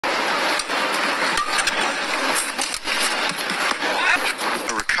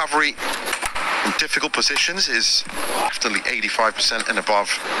recovery in difficult positions is definitely 85% and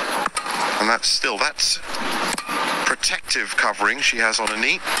above. And that's protective covering she has on her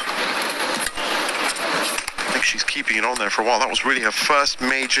knee. I think she's keeping it on there for a while. That was really her first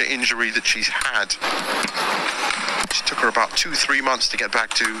major injury that she's had. It took her about 2-3 months to get back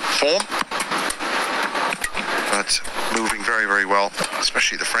to form. But moving very, very well,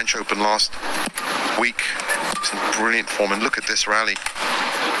 especially the French Open last week. It's in brilliant form, and look at this rally.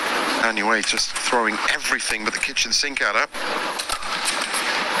 Yuee just throwing everything but the kitchen sink at her.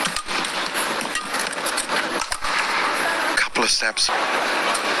 A couple of steps.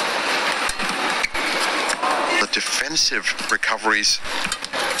 The defensive recoveries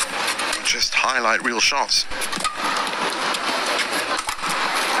just highlight real shots.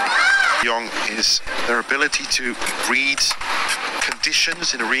 Young is their ability to read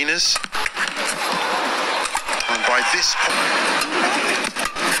conditions in arenas. And by this point,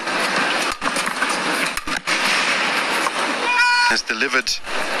 has delivered,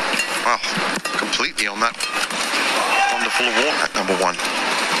 well, completely on that wonderful award at number 1.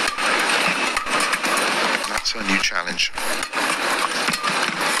 And that's her new challenge.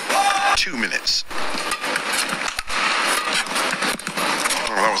 2 minutes.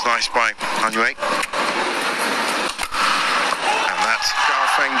 Oh, that was nice by Yuee. And that's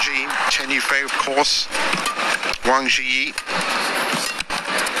Gaofeng Ji, Chen Yufei, of course, Wang Ji.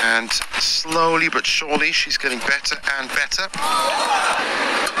 And slowly but surely, she's getting better and better.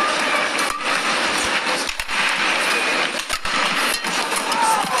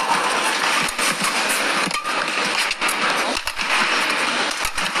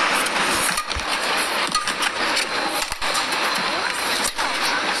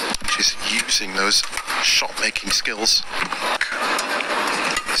 She's using those shot-making skills.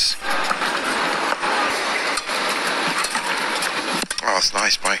 Oh, that's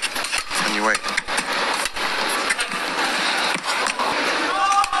nice by Yuee.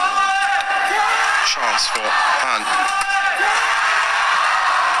 Chance for Han.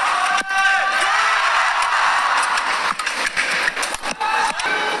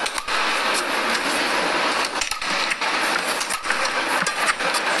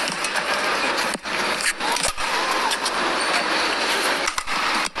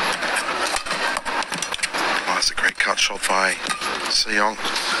 Oh, that's a great cut shot by Seong.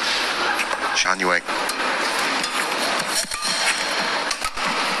 Yuee.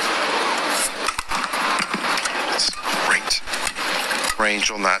 That's great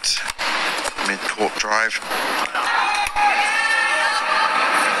range on that mid-court drive.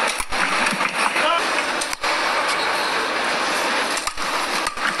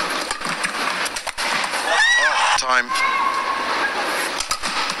 Oh, time.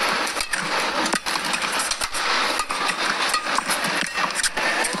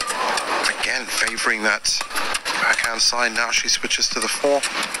 Favouring that backhand side. Now she switches to the 4.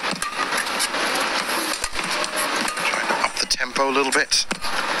 Trying to up the tempo a little bit.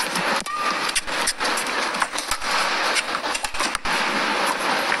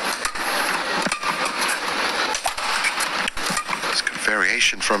 There's good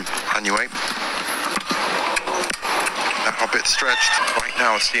variation from Yuee. Now a bit stretched. Right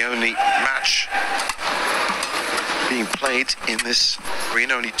now it's the only match being played in this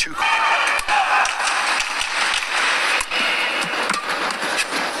arena. Only 2.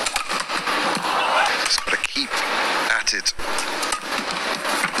 It.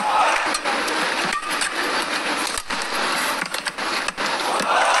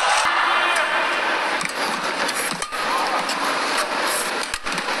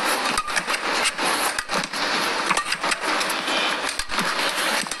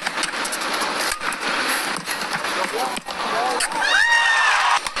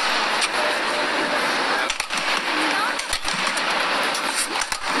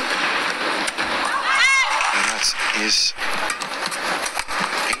 Is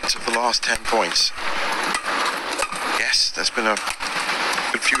 8 of the last 10 points. Yes, there's been a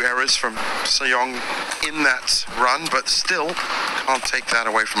good few errors from Seong in that run, but still can't take that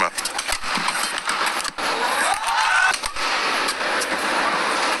away from her.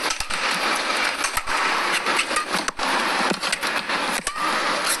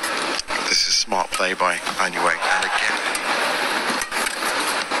 This is smart play by Yuee, and again.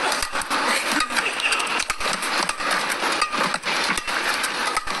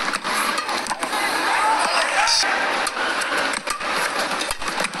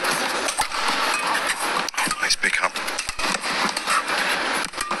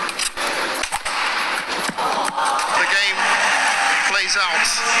 Out.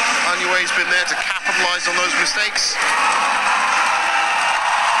 Yuee's been there to capitalize on those mistakes.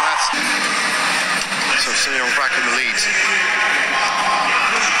 So Seong back in the lead.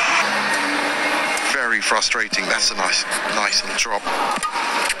 Very frustrating. That's a nice little drop.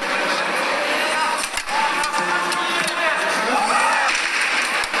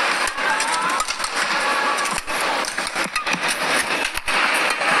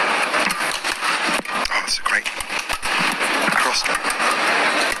 Oh, that's a great cross.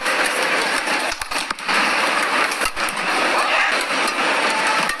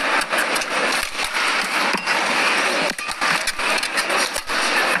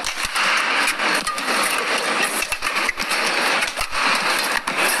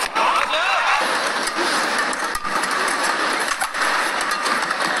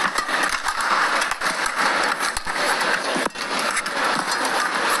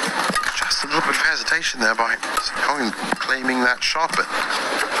 Hesitation there by Seong claiming that shot, but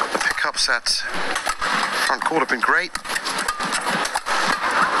the pickups at front court have been great.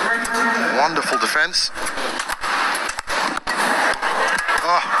 Wonderful defense.